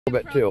A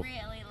little bit too.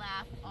 Really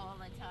laugh all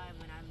the time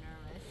when I'm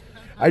nervous.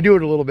 I do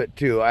it a little bit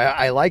too.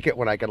 I like it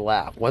when I can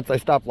laugh. Once I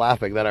stop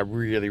laughing, then I'm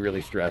really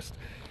stressed.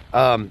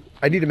 I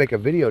need to make a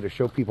video to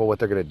show people what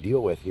they're going to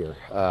deal with here.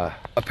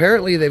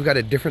 Apparently they've got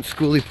a different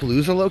schooly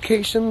palooza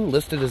location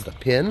listed as the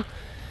pin,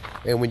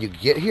 and when you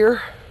get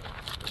here,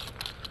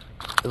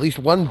 at least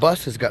one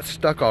bus has got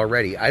stuck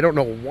already. I don't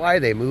know why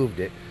they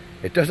moved it.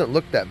 It doesn't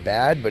look that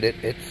bad, but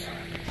it's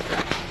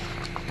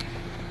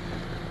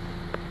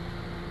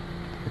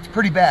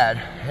pretty bad,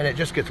 and it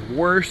just gets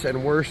worse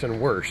and worse and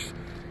worse.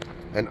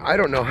 And I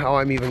don't know how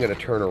I'm even going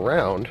to turn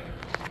around.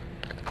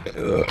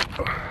 Ugh.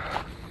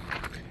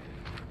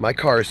 My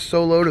car is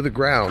so low to the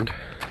ground,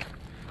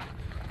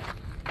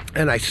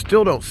 and I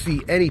still don't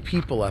see any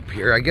people up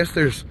here. I guess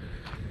there's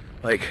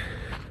like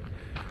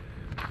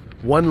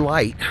one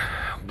light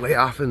way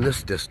off in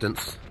this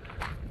distance.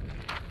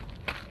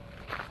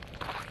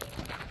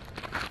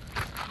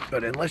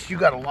 But unless you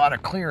got a lot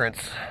of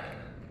clearance,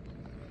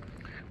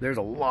 there's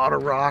a lot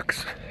of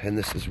rocks, and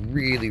this is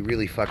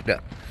really fucked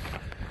up.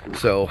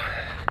 So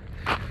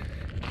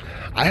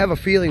I have a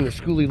feeling the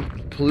schooly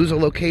palooza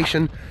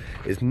location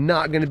is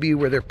not going to be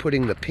where they're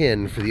putting the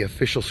pin for the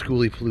official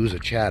schooly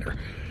palooza chatter.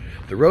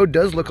 The road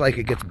does look like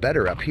it gets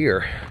better up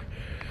here.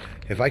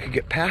 If I could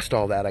get past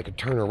all that, I could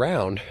turn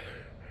around.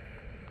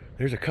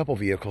 There's a couple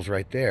vehicles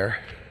right there.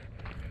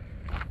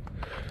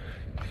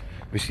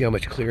 Let me see how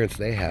much clearance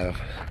they have.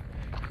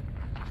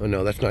 Oh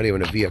no, that's not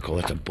even a vehicle,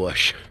 that's a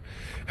bush.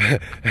 I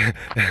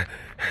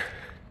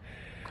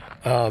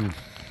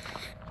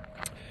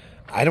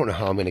don't know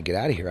how I'm going to get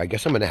out of here. I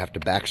guess I'm going to have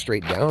to back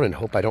straight down and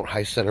hope I don't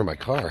high center my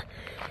car,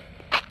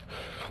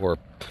 or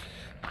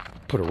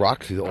put a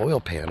rock through the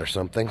oil pan or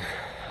something.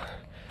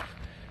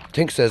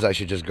 Tink says I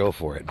should just go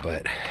for it,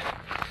 but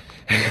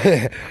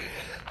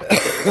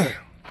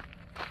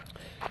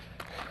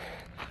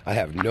I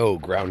have no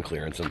ground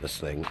clearance in this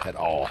thing at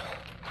all.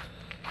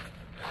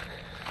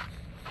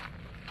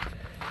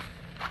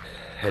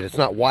 And it's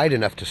not wide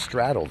enough to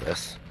straddle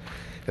this.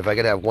 If I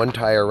could have one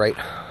tire right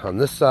on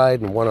this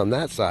side and one on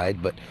that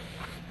side, but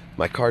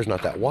my car's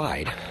not that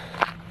wide.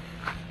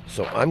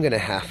 So I'm gonna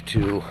have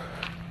to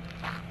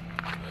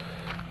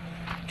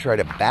try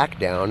to back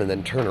down and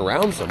then turn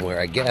around somewhere,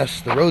 I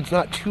guess. The road's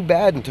not too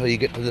bad until you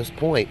get to this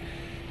point,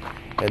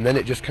 and then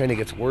it just kind of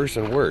gets worse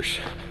and worse.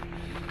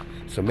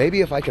 So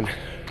maybe if I can,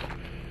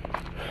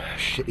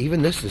 shit,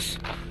 even this is,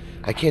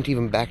 I can't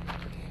even back.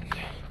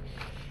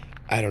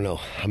 I don't know.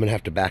 I'm gonna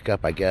have to back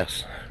up, I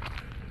guess.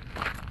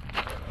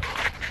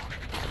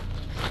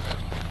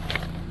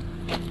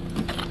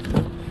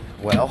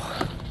 Well,